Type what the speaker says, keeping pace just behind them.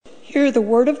Hear the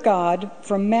word of God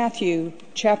from Matthew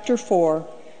chapter 4,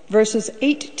 verses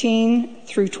 18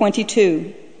 through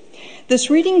 22. This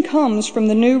reading comes from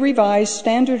the New Revised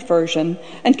Standard Version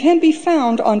and can be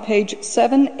found on page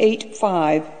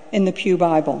 785 in the Pew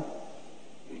Bible.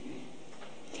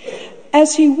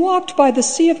 As he walked by the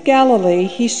Sea of Galilee,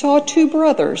 he saw two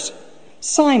brothers,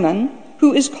 Simon,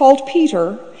 who is called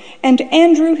Peter, and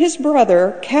Andrew his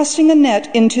brother, casting a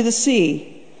net into the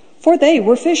sea, for they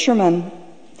were fishermen.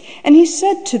 And he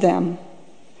said to them,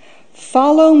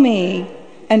 "Follow me,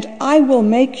 and I will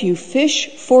make you fish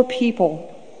for people."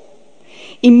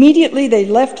 Immediately they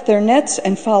left their nets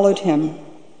and followed him.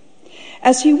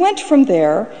 As he went from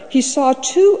there, he saw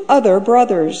two other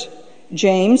brothers,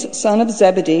 James, son of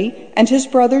Zebedee, and his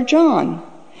brother John,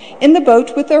 in the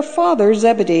boat with their father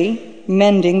Zebedee,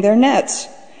 mending their nets,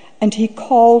 and he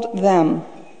called them.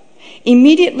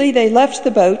 Immediately they left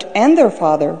the boat and their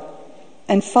father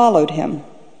and followed him.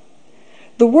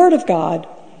 The word of God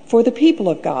for the people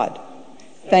of God.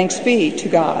 Thanks be to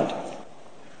God.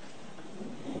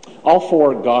 All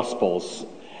four Gospels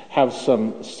have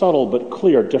some subtle but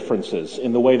clear differences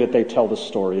in the way that they tell the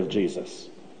story of Jesus.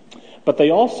 But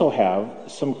they also have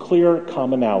some clear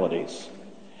commonalities.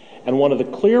 And one of the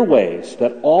clear ways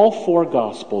that all four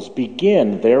Gospels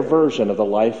begin their version of the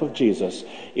life of Jesus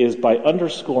is by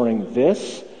underscoring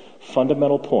this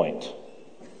fundamental point.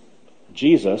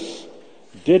 Jesus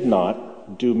did not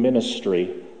do ministry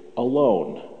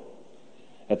alone.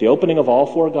 At the opening of all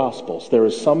four Gospels, there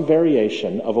is some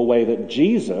variation of a way that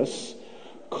Jesus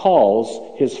calls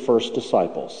his first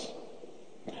disciples.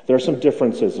 There are some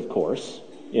differences, of course,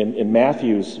 in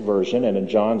Matthew's version and in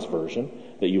John's version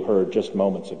that you heard just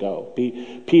moments ago.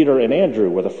 Peter and Andrew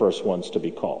were the first ones to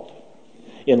be called.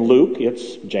 In Luke,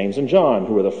 it's James and John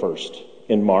who are the first.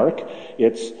 In Mark,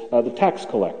 it's the tax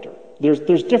collector.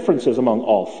 There's differences among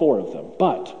all four of them,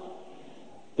 but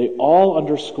they all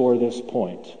underscore this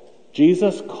point.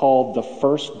 Jesus called the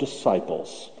first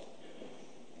disciples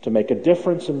to make a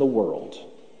difference in the world,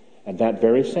 and that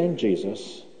very same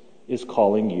Jesus is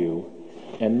calling you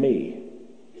and me.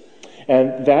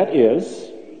 And that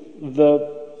is the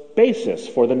basis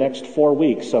for the next 4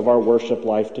 weeks of our worship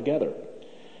life together.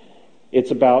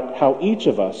 It's about how each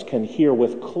of us can hear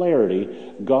with clarity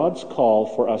God's call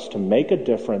for us to make a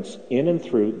difference in and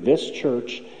through this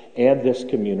church and this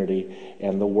community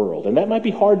and the world. And that might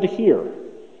be hard to hear.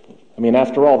 I mean,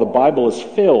 after all, the Bible is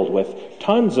filled with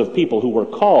tons of people who were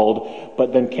called,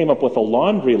 but then came up with a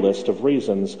laundry list of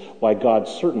reasons why God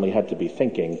certainly had to be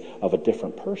thinking of a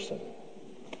different person.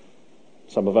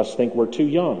 Some of us think we're too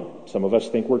young. Some of us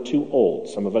think we're too old.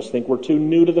 Some of us think we're too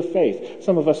new to the faith.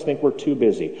 Some of us think we're too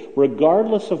busy.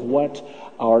 Regardless of what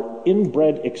our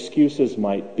inbred excuses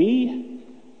might be,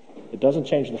 it doesn't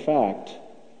change the fact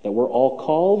that we're all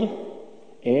called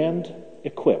and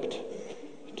equipped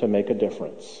to make a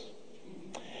difference.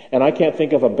 And I can't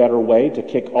think of a better way to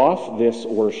kick off this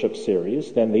worship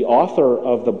series than the author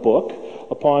of the book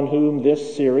upon whom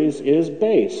this series is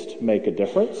based, Make a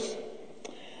Difference.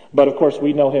 But of course,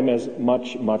 we know him as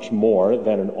much, much more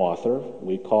than an author.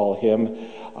 We call him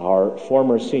our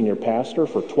former senior pastor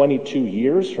for 22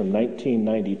 years, from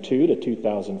 1992 to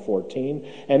 2014.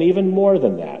 And even more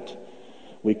than that,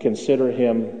 we consider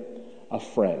him a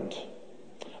friend.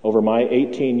 Over my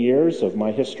 18 years of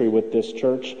my history with this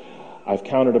church, I've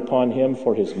counted upon him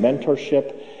for his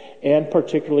mentorship and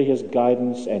particularly his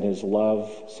guidance and his love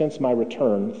since my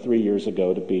return 3 years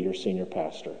ago to be your senior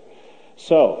pastor.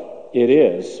 So, it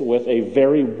is with a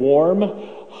very warm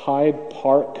Hyde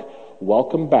Park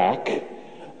welcome back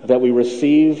that we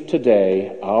receive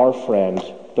today our friend,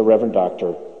 the Reverend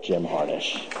Dr. Jim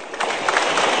Harnish.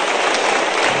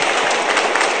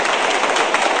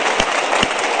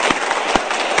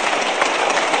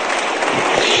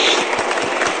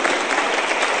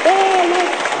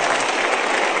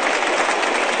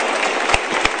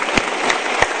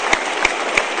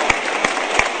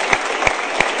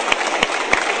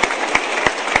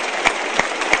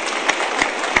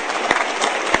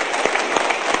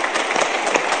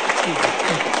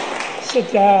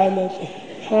 Sit down.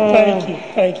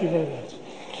 Thank you very much.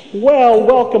 Well,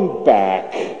 welcome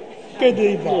back. Good to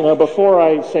be back. You know, before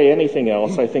I say anything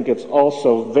else, I think it's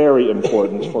also very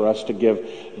important for us to give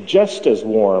just as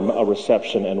warm a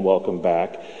reception and welcome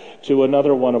back to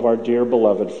another one of our dear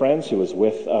beloved friends who is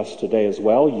with us today as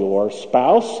well, your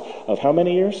spouse of how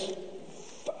many years?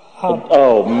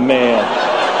 Oh, man.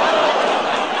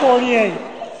 48.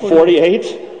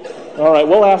 48? All right,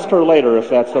 we'll ask her later if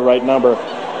that's the right number.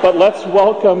 But let's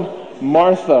welcome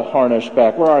Martha Harnish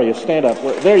back. Where are you? Stand up.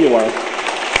 There you are.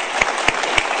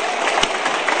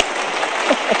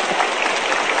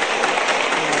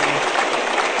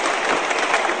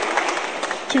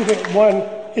 two things. One,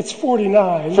 it's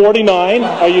 49. 49?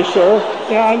 Are you sure?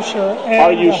 Yeah, I'm sure. And,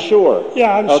 Are you sure?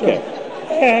 Yeah, I'm okay. sure.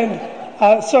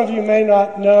 And some of you may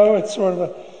not know, it's sort of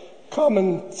a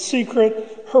common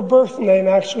secret. Her birth name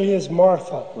actually is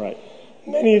Martha. Right.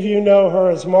 Many of you know her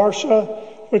as Marcia,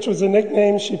 which was a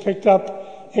nickname she picked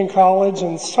up in college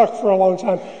and stuck for a long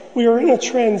time. We are in a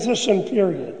transition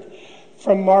period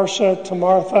from Marcia to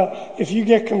Martha. If you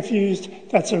get confused,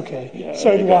 that's okay. Yeah,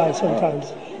 so do I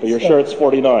sometimes. But you're sure it's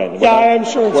 49? I am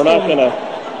sure it's 49. We're not going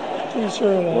to... Pretty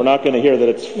sure of that. We're not going to hear that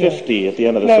it's 50 at the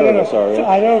end of the service, are we?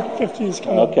 I know 50 is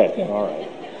coming. Okay, all right.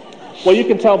 Well, you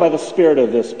can tell by the spirit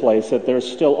of this place that there's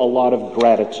still a lot of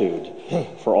gratitude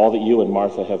for all that you and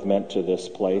Martha have meant to this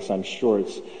place. I'm sure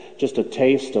it's just a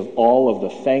taste of all of the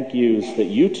thank yous that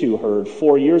you two heard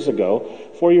 4 years ago.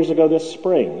 4 years ago this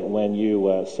spring, when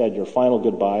you said your final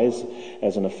goodbyes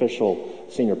as an official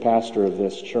senior pastor of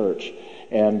this church.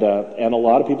 And a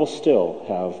lot of people still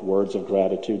have words of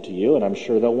gratitude to you, and I'm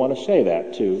sure they'll want to say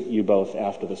that to you both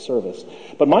after the service.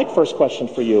 But my first question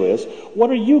for you is, what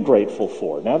are you grateful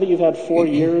for? Now that you've had 4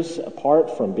 years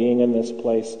apart from being in this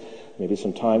place, maybe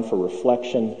some time for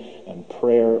reflection and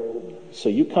prayer, so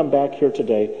you come back here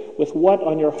today with what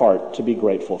on your heart to be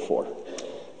grateful for?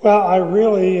 Well, I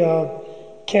really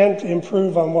can't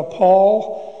improve on what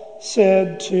Paul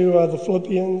said to the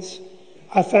Philippians.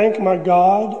 I thank my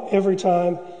God every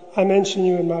time I mention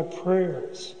you in my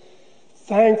prayers.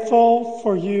 Thankful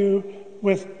for you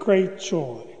with great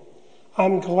joy.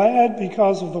 I'm glad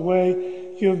because of the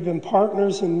way you have been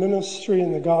partners in ministry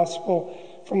in the gospel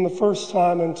from the first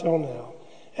time until now.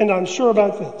 And I'm sure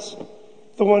about this.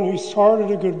 The one who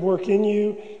started a good work in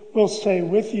you will stay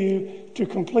with you to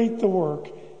complete the work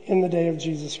in the day of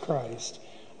Jesus Christ.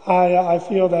 I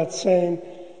feel that same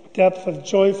depth of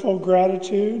joyful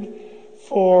gratitude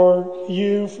for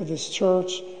you, for this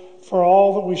church, for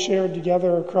all that we shared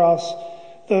together across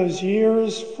those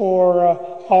years, for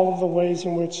all of the ways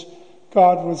in which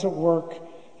God was at work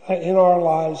in our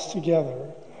lives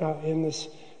together in this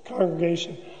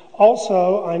congregation.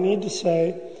 Also, I need to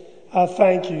say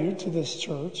thank you to this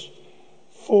church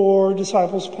for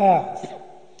Disciples Path,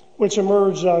 which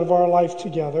emerged out of our life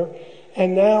together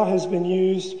and now has been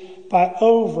used by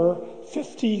over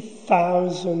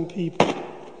 50,000 people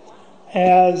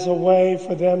as a way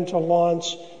for them to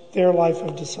launch their life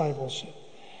of discipleship.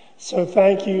 So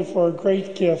thank you for a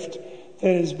great gift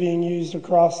that is being used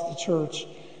across the church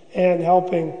and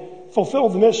helping fulfill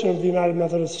the mission of the United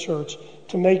Methodist Church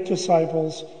to make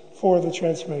disciples for the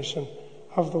transformation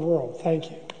of the world.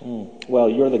 Thank you. Well,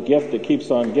 you're the gift that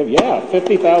keeps on giving. Yeah,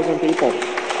 50,000 people.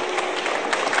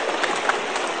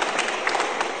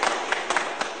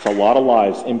 It's a lot of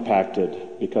lives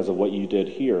impacted because of what you did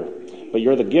here. But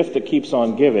you're the gift that keeps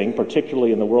on giving,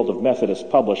 particularly in the world of Methodist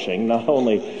publishing, not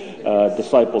only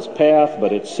Disciples Path,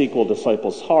 but its sequel,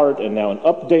 Disciples Heart, and now an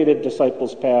updated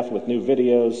Disciples Path with new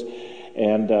videos,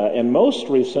 and most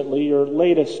recently, your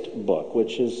latest book,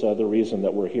 which is the reason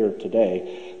that we're here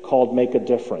today, called Make a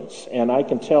Difference. And I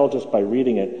can tell just by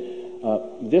reading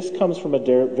it, this comes from a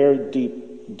very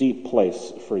deep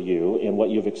place for you in what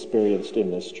you've experienced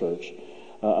in this church,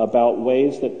 about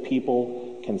ways that people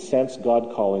can sense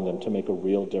God calling them to make a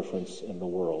real difference in the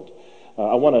world.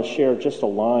 I want to share just a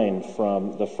line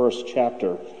from the first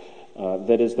chapter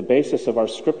that is the basis of our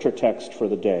scripture text for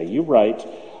the day. You write,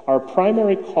 "Our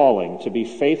primary calling to be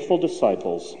faithful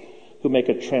disciples who make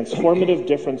a transformative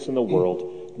difference in the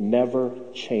world never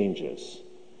changes.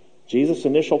 Jesus'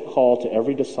 initial call to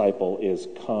every disciple is,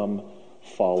 'Come,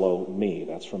 follow me.'"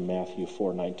 That's from Matthew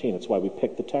 4:19. That's why we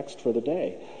picked the text for the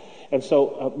day. And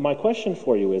so my question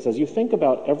for you is, as you think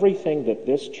about everything that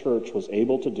this church was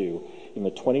able to do in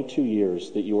the 22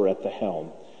 years that you were at the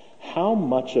helm, how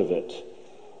much of it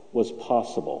was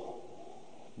possible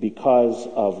because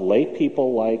of lay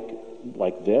people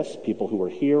like this, people who are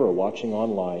here or watching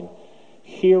online,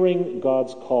 hearing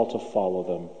God's call to follow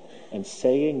them and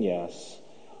saying yes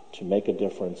to make a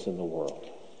difference in the world?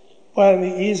 Well, and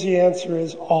the easy answer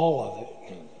is all of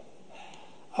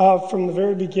it. From the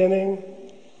very beginning,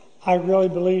 I really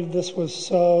believed this was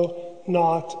so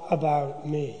not about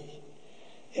me.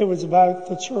 It was about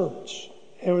the church.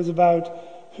 It was about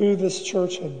who this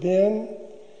church had been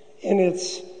in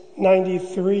its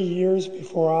 93 years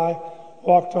before I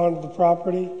walked onto the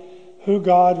property, who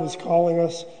God was calling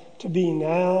us to be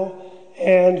now,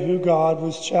 and who God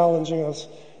was challenging us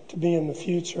to be in the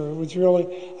future. It was really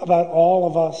about all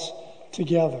of us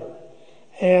together.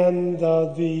 And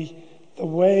the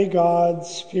way God's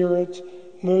Spirit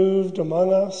moved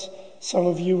among us. Some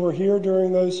of you were here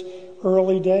during those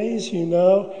early days. You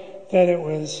know that it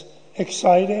was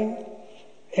exciting,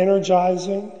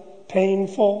 energizing,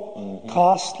 painful,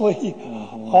 costly,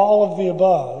 all of the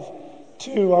above,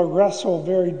 to wrestle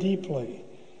very deeply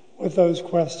with those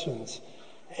questions.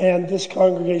 And this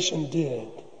congregation did.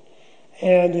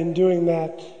 And in doing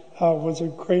that, was a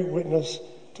great witness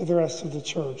to the rest of the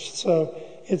church. So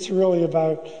it's really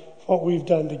about what we've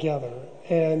done together.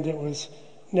 And it was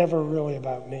never really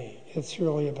about me. It's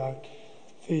really about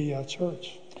the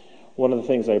church. One of the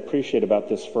things I appreciate about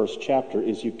this first chapter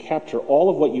is you capture all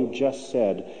of what you just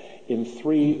said in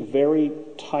 3 very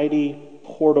tidy,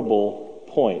 portable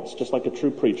points, just like a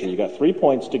true preacher. You got 3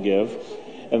 points to give,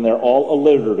 and they're all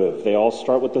alliterative. They all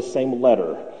start with the same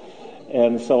letter.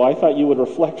 And so I thought you would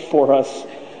reflect for us.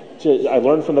 I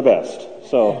learned from the best.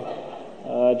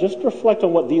 So just reflect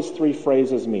on what these 3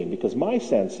 phrases mean, because my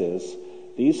sense is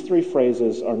these 3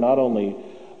 phrases are not only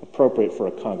appropriate for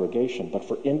a congregation, but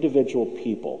for individual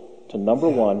people to, number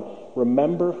 1,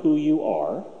 remember who you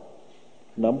are.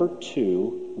 Number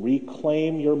 2,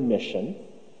 reclaim your mission.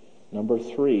 Number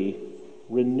 3,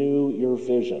 renew your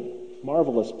vision.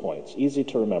 Marvelous points, easy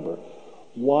to remember.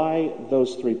 Why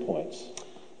those 3 points?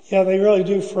 Yeah, they really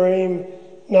do frame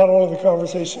not only the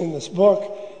conversation in this book,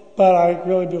 but I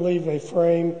really believe they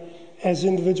frame, as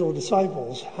individual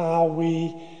disciples, how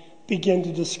we begin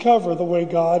to discover the way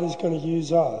God is going to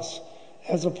use us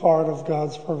as a part of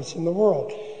God's purpose in the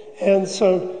world. And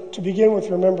so to begin with,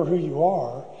 remember who you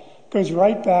are, goes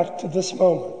right back to this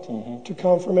moment, to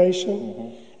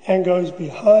confirmation, and goes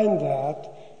behind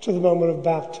that to the moment of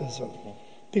baptism.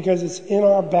 Because it's in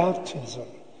our baptism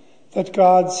that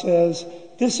God says,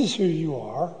 this is who you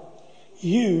are.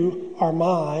 You are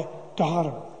my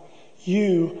daughter.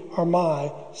 You are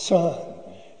my son.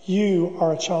 You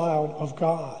are a child of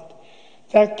God.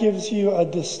 That gives you a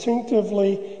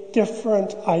distinctively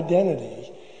different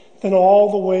identity than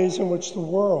all the ways in which the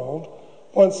world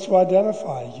wants to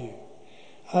identify you.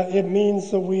 It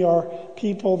means that we are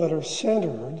people that are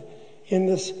centered in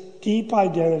this deep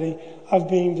identity of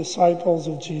being disciples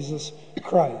of Jesus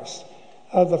Christ.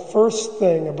 The first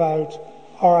thing about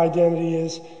our identity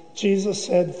is Jesus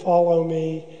said, follow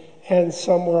me, and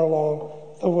somewhere along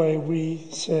the way we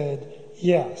said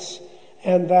yes.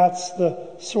 And that's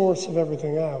the source of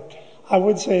everything out. I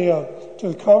would say to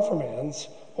the confirmands,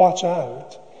 watch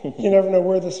out. You never know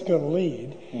where this is going to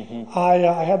lead.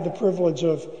 I had the privilege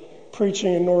of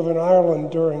preaching in Northern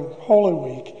Ireland during Holy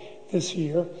Week this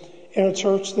year in a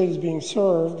church that is being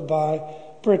served by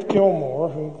Britt Gilmore,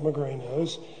 who McGray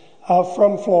knows,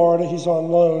 from Florida. He's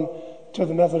on loan to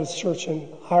the Methodist Church in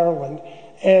Ireland.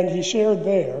 And he shared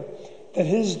there that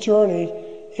his journey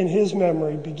in his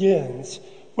memory begins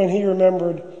when he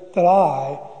remembered that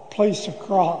I placed a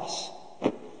cross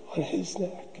on his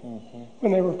neck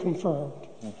when they were confirmed.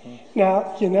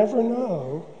 Now, you never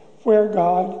know where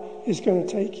God is going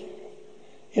to take you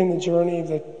in the journey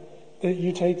that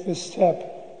you take this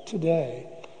step today.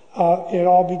 It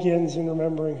all begins in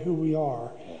remembering who we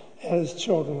are as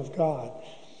children of God.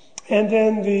 And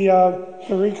then the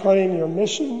reclaim your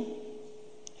mission.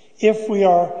 If we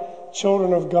are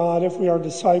children of God, if we are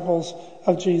disciples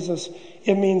of Jesus,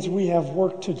 it means we have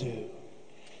work to do.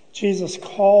 Jesus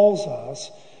calls us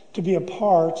to be a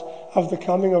part of the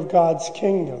coming of God's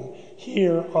kingdom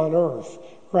here on earth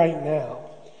right now.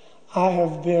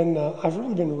 I've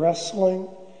really been wrestling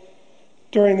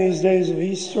during these days of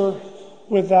Easter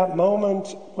with that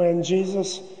moment when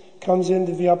Jesus comes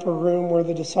into the upper room where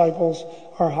the disciples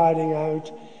are hiding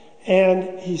out,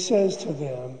 and he says to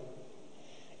them,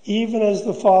 even as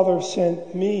the Father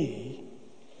sent me,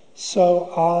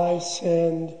 so I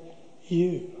send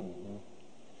you.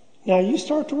 Now you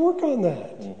start to work on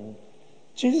that.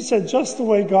 Jesus said just the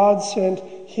way God sent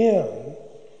him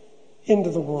into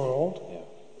the world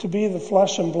to be the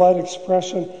flesh and blood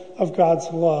expression of God's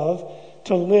love,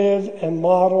 to live and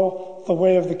model the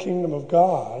way of the kingdom of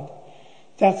God,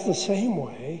 that's the same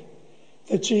way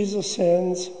that Jesus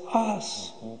sends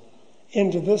us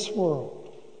into this world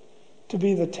to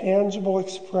be the tangible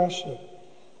expression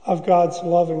of God's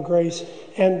love and grace,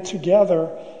 and together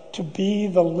to be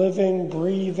the living,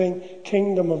 breathing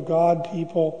kingdom of God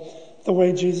people, the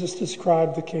way Jesus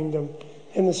described the kingdom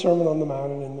in the Sermon on the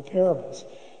Mount and in the parables.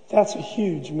 That's a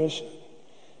huge mission.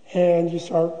 And you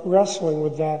start wrestling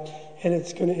with that, and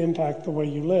it's going to impact the way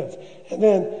you live. And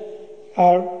then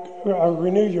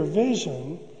renew your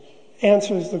vision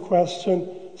answers the question,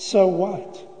 so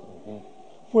what?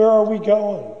 Where are we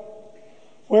going?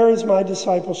 Where is my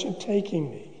discipleship taking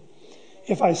me?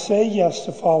 If I say yes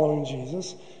to following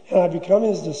Jesus and I become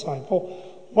his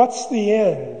disciple, what's the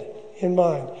end in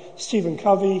mind? Stephen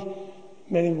Covey,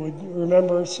 many would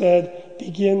remember, said,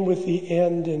 begin with the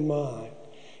end in mind.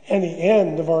 And the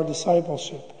end of our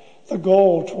discipleship, the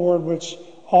goal toward which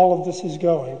all of this is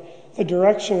going, the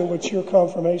direction in which your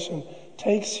confirmation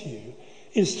takes you,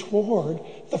 is toward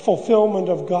the fulfillment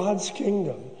of God's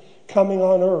kingdom coming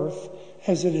on earth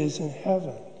as it is in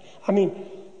heaven. I mean,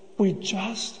 we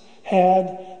just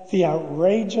had the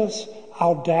outrageous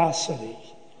audacity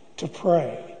to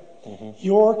pray,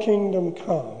 your kingdom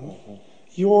come,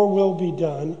 your will be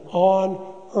done on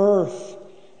earth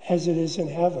as it is in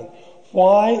heaven.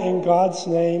 Why in God's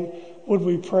name would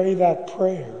we pray that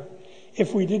prayer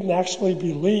if we didn't actually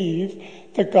believe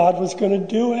that God was going to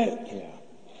do it? Yeah.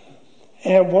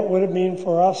 And what would it mean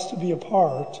for us to be a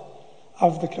part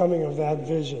of the coming of that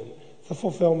vision, the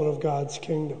fulfillment of God's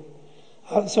kingdom?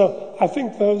 So I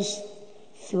think those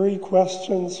three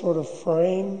questions sort of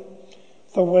frame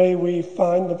the way we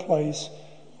find the place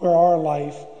where our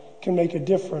life can make a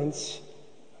difference,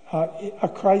 a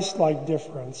Christ-like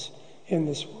difference in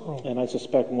this world. And I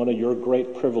suspect one of your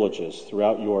great privileges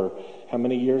throughout your, how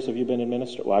many years have you been in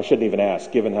ministry? Well, I shouldn't even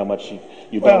ask, given how much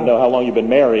you don't know how long you've been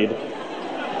married.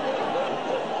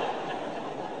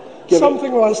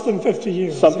 Something less than 50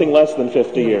 years. Something less than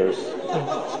 50 years.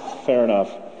 Fair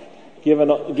enough. Given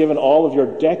all of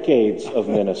your decades of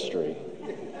ministry,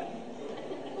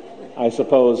 I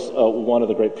suppose one of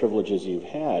the great privileges you've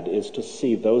had is to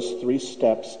see those three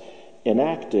steps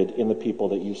enacted in the people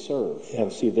that you serve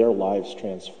and see their lives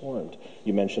transformed.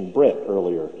 You mentioned Britt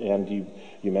earlier, and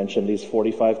you mentioned these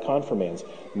 45 confirmands,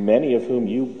 many of whom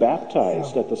you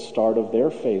baptized at the start of their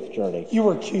faith journey. You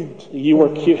were cute. You were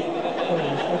cute.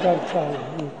 I got to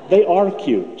tell you. They are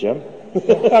cute, Jim.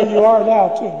 You are now,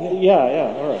 too.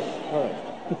 Yeah, all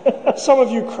right. Some of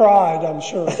you cried, I'm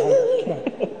sure. I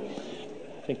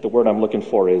think the word I'm looking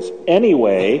for is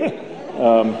anyway.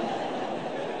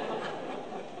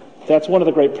 That's one of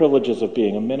the great privileges of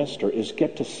being a minister, is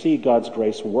get to see God's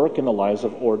grace work in the lives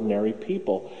of ordinary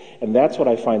people. And that's what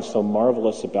I find so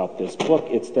marvelous about this book.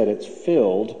 It's that it's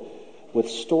filled with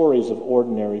stories of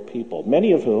ordinary people,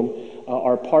 many of whom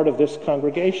are part of this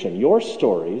congregation. Your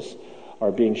stories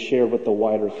are being shared with the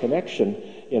wider connection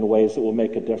in ways that will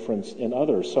make a difference in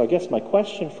others. So I guess my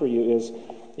question for you is,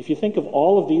 if you think of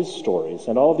all of these stories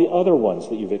and all the other ones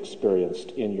that you've experienced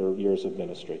in your years of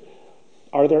ministry,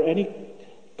 are there any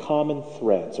common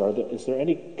threads? Is there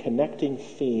any connecting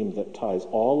theme that ties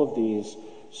all of these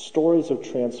stories of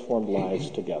transformed lives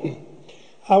together?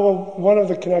 Well, one of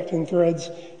the connecting threads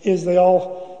is they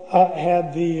all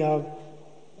had the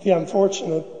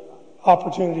unfortunate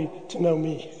opportunity to know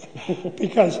me.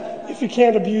 Because if you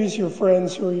can't abuse your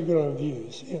friends, who are you going to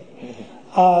abuse? You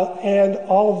know? And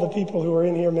all of the people who are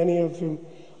in here, many of whom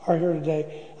are here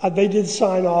today, they did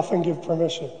sign off and give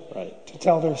permission to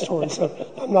tell their story. So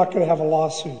I'm not going to have a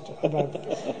lawsuit about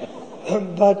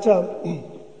that. But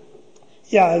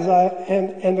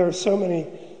and there are so many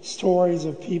stories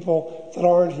of people that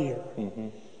aren't here.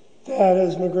 That,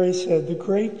 as McGray said, the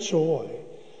great joy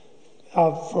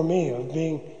for me of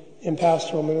being in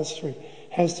pastoral ministry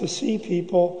has to see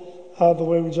people, the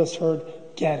way we just heard,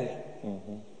 get it.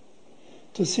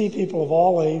 To see people of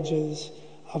all ages,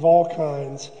 of all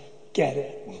kinds, get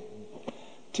it.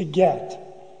 To get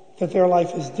that their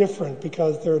life is different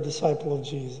because they're a disciple of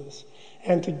Jesus.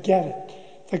 And to get it,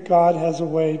 that God has a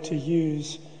way to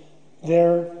use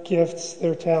their gifts,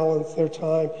 their talents, their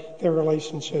time, their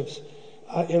relationships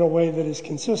in a way that is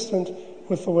consistent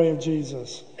with the way of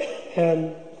Jesus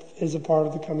and is a part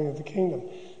of the coming of the kingdom.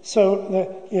 So,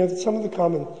 some of the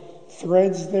common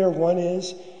threads there, one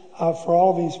is, for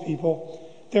all these people,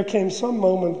 there came some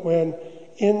moment when,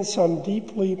 in some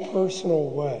deeply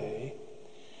personal way,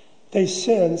 they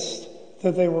sensed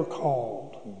that they were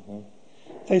called.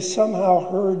 They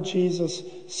somehow heard Jesus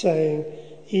saying,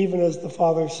 even as the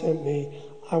Father sent me,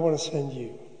 I want to send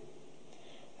you.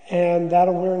 And that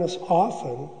awareness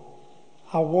often,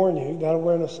 I'll warn you, that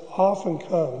awareness often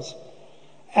comes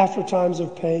after times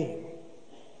of pain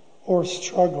or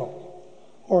struggle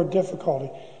or difficulty.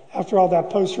 After all, that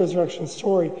post-resurrection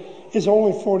story is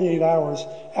only 48 hours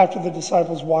after the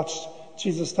disciples watched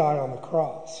Jesus die on the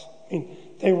cross. I mean,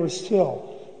 they were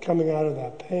still coming out of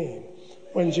that pain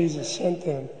when Jesus sent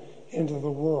them into the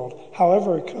world.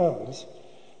 However it comes,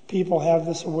 people have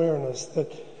this awareness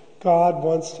that God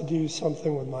wants to do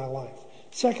something with my life.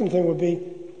 Second thing would be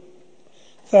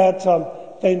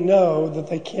that they know that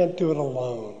they can't do it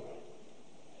alone.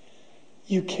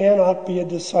 You cannot be a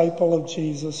disciple of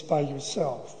Jesus by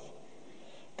yourself.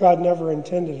 God never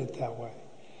intended it that way.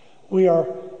 We are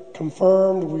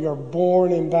confirmed, we are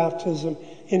born in baptism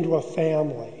into a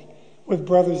family with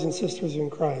brothers and sisters in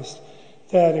Christ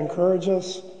that encourage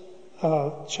us,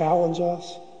 challenge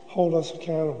us, hold us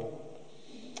accountable.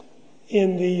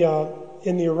 In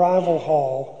the arrival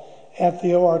hall at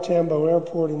the O.R. Tambo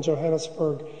Airport in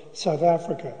Johannesburg, South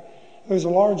Africa. There's a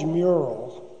large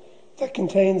mural that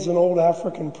contains an old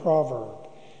African proverb.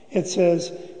 It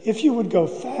says, if you would go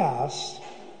fast,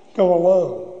 go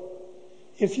alone.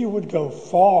 If you would go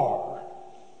far,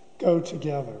 go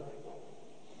together.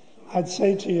 I'd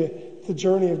say to you, the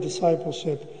journey of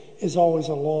discipleship is always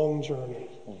a long journey.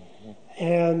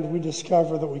 And we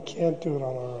discover that we can't do it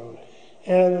on our own.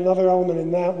 And another element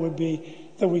in that would be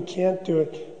that we can't do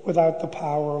it without the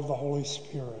power of the Holy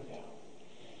Spirit.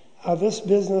 This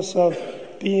business of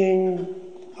being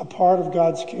a part of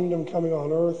God's kingdom coming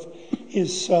on earth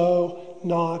is so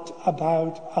not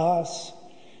about us.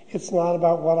 It's not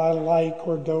about what I like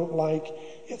or don't like.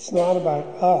 It's not about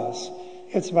us.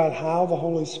 It's about how the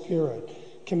Holy Spirit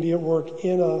can be at work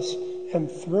in us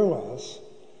and through us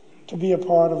to be a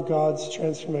part of God's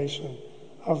transformation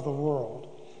of the world.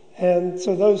 And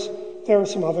so there are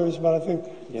some others, but I think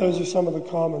those are some of the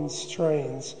common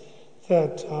strains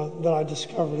that I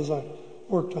discovered as I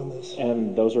worked on this.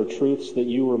 And those are truths that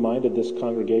you reminded this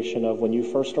congregation of when you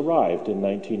first arrived in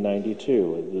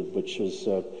 1992, which was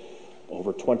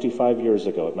over 25 years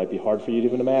ago. It might be hard for you to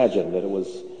even imagine that it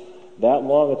was that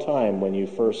long a time when you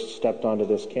first stepped onto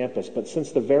this campus. But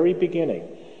since the very beginning,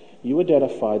 you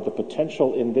identified the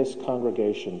potential in this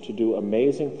congregation to do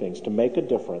amazing things, to make a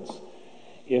difference,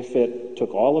 if it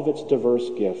took all of its diverse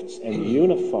gifts and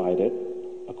unified it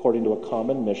according to a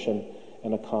common mission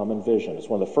and a common vision. It's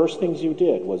one of the first things you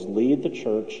did was lead the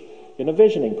church in a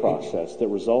visioning process that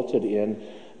resulted in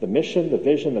the mission, the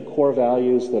vision, the core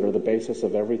values that are the basis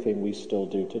of everything we still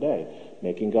do today.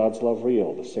 Making God's love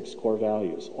real, the 6 core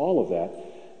values, all of that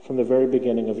from the very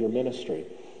beginning of your ministry.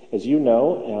 As you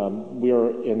know, we are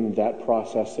in that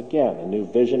process again, a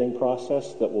new visioning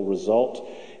process that will result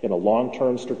in a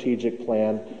long-term strategic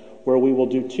plan where we will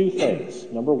do 2 things.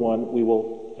 Number 1, we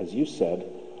will, as you said,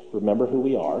 remember who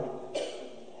we are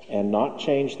and not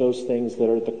change those things that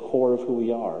are at the core of who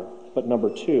we are. But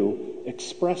number 2,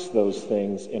 express those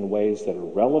things in ways that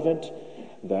are relevant,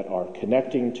 that are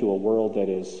connecting to a world that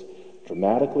is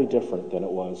dramatically different than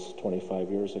it was 25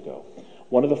 years ago.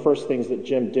 One of the first things that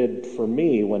Jim did for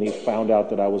me when he found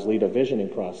out that I was lead a visioning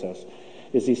process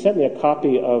is he sent me a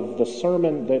copy of the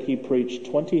sermon that he preached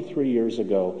 23 years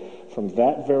ago from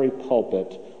that very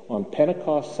pulpit on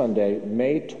Pentecost Sunday,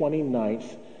 May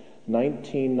 29th,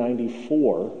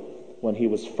 1994, when he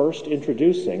was first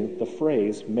introducing the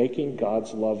phrase, making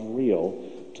God's love real,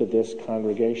 to this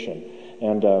congregation.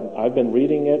 And I've been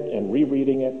reading it and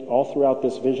rereading it all throughout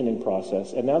this visioning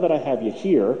process. And now that I have you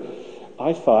here,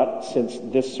 I thought, since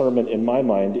this sermon in my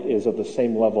mind is of the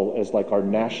same level as like our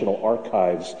national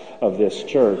archives of this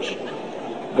church,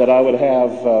 that I would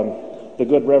have the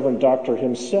good Reverend Doctor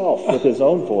himself with his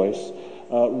own voice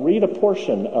read a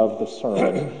portion of the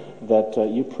sermon that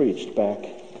you preached back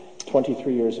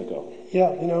 23 years ago.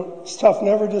 Yeah, stuff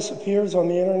never disappears on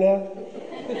the internet,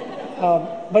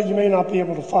 but you may not be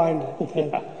able to find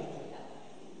it.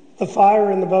 The fire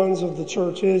in the bones of the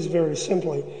church is very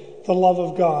simply the love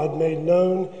of God made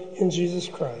known in Jesus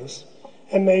Christ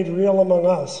and made real among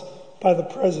us by the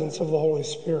presence of the Holy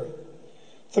Spirit.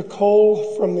 The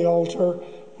coal from the altar,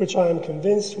 which I am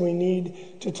convinced we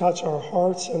need to touch our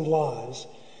hearts and lives,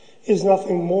 is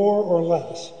nothing more or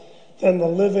less than the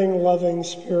living, loving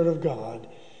Spirit of God,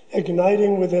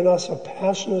 igniting within us a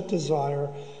passionate desire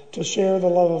to share the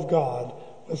love of God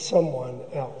with someone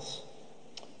else.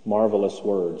 Marvelous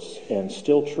words, and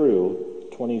still true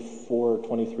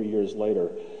 23 years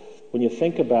later. When you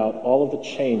think about all of the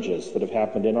changes that have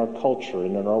happened in our culture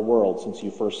and in our world since you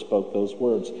first spoke those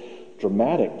words,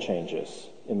 dramatic changes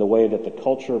in the way that the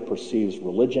culture perceives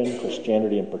religion,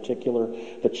 Christianity in particular,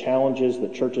 the challenges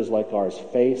that churches like ours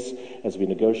face as we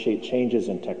negotiate changes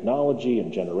in technology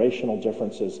and generational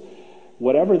differences.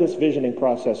 Whatever this visioning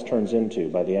process turns into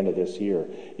by the end of this year,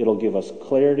 it'll give us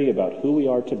clarity about who we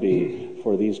are to be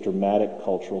for these dramatic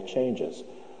cultural changes.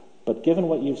 But given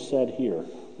what you've said here,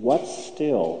 what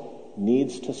still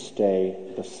needs to stay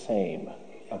the same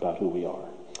about who we are?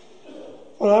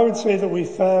 Well, I would say that we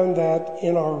found that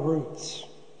in our roots.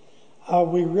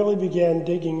 We really began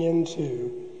digging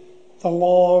into the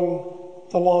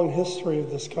long history of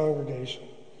this congregation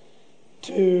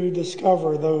to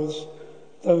discover those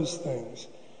things.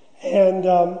 And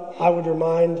I would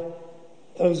remind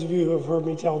those of you who have heard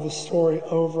me tell this story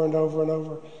over and over and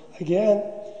over again.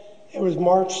 It was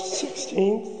March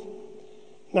 16th,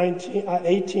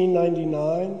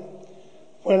 1899,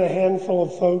 when a handful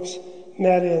of folks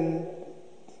met in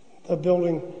the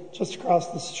building just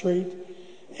across the street,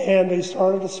 and they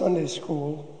started a Sunday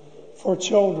school for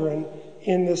children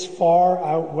in this far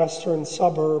out western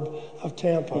suburb of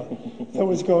Tampa that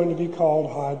was going to be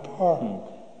called Hyde Park.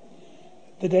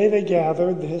 The day they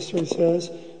gathered, the history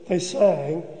says, they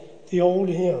sang the old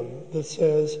hymn that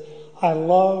says, "I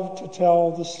love to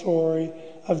tell the story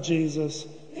of Jesus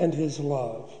and his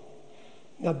love."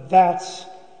 Now that's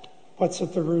what's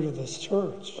at the root of this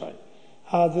church.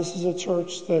 Right. This is a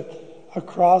church that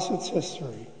across its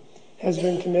history has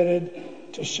been committed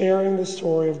to sharing the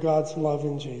story of God's love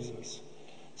in Jesus,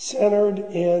 centered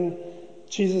in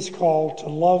Jesus' call to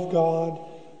love God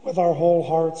with our whole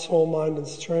heart, soul, mind, and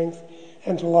strength,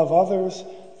 and to love others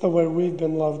the way we've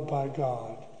been loved by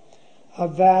God.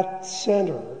 That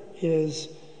center is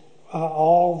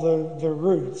all the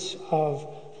roots of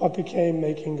what became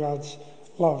making God's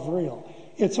love real.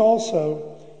 It's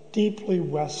also deeply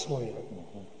Wesleyan.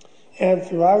 And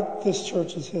throughout this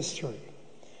church's history,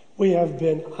 we have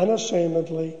been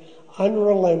unashamedly,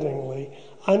 unrelentingly,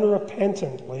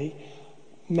 unrepentantly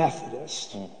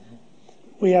Methodist.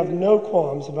 We have no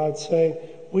qualms about saying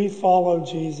we follow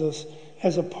Jesus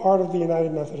as a part of the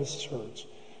United Methodist Church.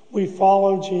 We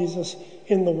follow Jesus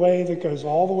in the way that goes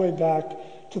all the way back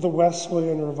to the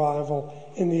Wesleyan revival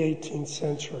in the 18th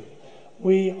century.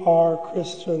 We are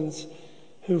Christians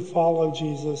who follow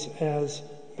Jesus as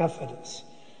Methodists.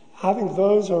 I think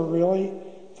those are really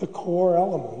the core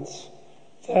elements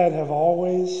that have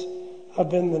always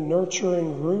been the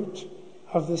nurturing root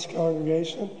of this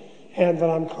congregation, and that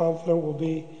I'm confident will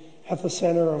be at the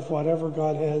center of whatever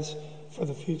God has for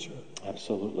the future.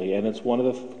 Absolutely. And it's one of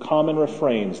the common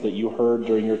refrains that you heard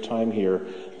during your time here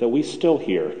that we still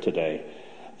hear today,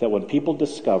 that when people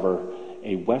discover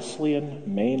a Wesleyan,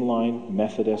 mainline,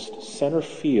 Methodist, center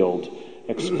field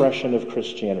expression of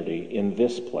Christianity in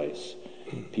this place,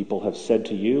 people have said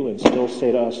to you and still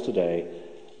say to us today,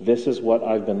 this is what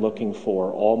I've been looking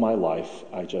for all my life.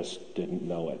 I just didn't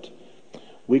know it.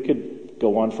 We could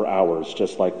go on for hours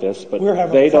just like this, but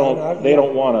they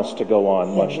don't want us to go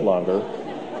on much longer.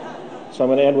 So I'm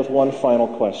going to end with one final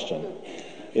question.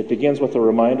 It begins with a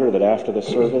reminder that after the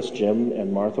service, Jim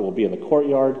and Martha will be in the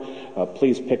courtyard.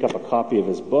 Please pick up a copy of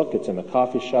his book. It's in the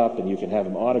coffee shop, and you can have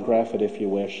him autograph it if you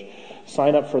wish.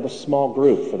 Sign up for the small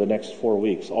group for the next 4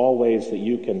 weeks, all ways that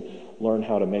you can learn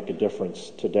how to make a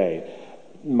difference today.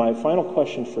 My final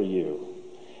question for you,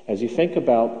 as you think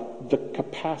about the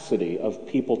capacity of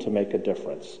people to make a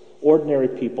difference, ordinary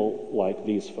people like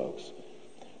these folks,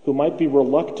 who might be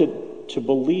reluctant to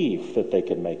believe that they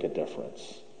can make a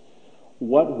difference,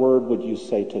 what word would you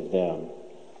say to them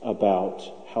about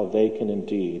how they can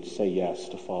indeed say yes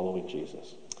to following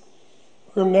Jesus?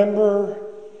 Remember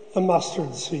the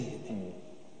mustard seed.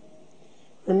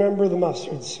 Remember the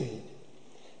mustard seed.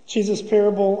 Jesus'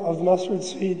 parable of the mustard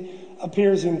seed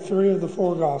appears in 3 of the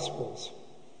 4 Gospels.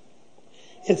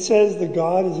 It says that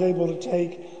God is able to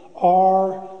take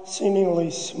our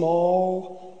seemingly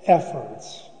small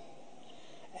efforts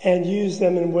and use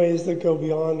them in ways that go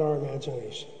beyond our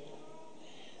imagination.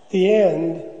 The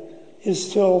end is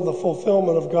still the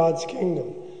fulfillment of God's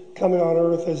kingdom coming on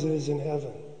earth as it is in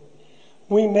heaven.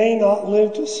 We may not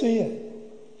live to see it,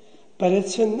 but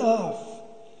it's enough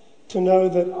to know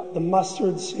that the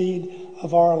mustard seed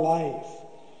of our life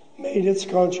made its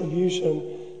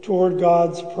contribution toward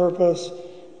God's purpose,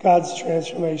 God's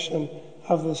transformation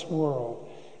of this world.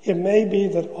 It may be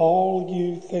that all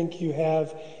you think you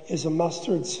have is a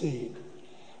mustard seed,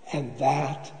 and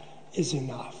that is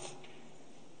enough.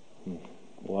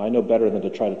 Well, I know better than to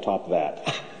try to top that.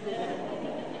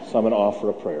 So I'm going to offer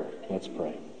a prayer. Let's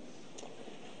pray.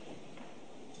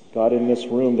 God, in this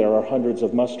room there are hundreds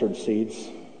of mustard seeds.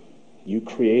 You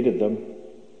created them,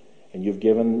 and you've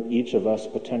given each of us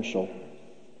potential.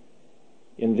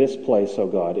 In this place, O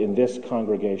God, in this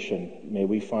congregation, may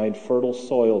we find fertile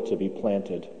soil to be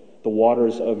planted, the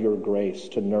waters of your grace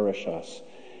to nourish us,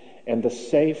 and the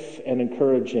safe and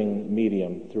encouraging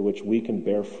medium through which we can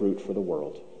bear fruit for the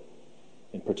world.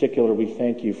 In particular, we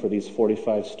thank you for these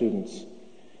 45 students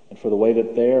and for the way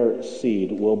that their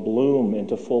seed will bloom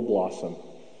into full blossom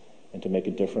and to make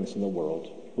a difference in the world.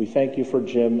 We thank you for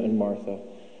Jim and Martha.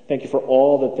 Thank you for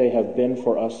all that they have been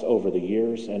for us over the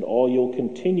years and all you'll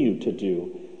continue to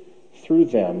do through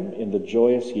them in the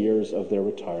joyous years of their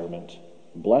retirement.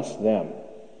 Bless them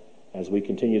as we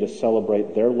continue to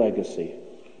celebrate their legacy.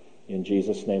 In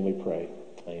Jesus' name we pray.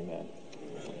 Amen.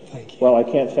 Thank you. Well, I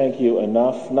can't thank you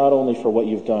enough, not only for what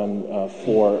you've done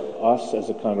for us as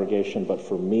a congregation, but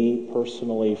for me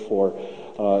personally, for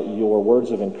your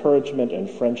words of encouragement and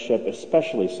friendship,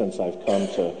 especially since I've come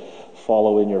to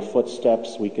follow in your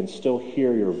footsteps. We can still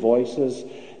hear your voices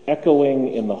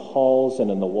echoing in the halls and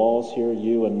in the walls here.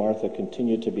 You and Martha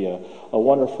continue to be a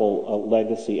wonderful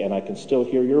legacy, and I can still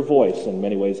hear your voice in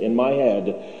many ways in my head,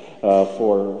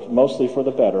 mostly for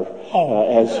the better,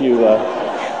 as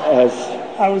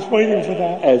I was waiting for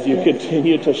that. As you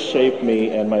continue to shape me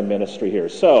and my ministry here.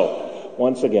 So,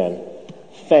 once again,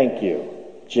 thank you,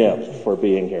 Jim, for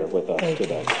being here with us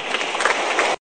today.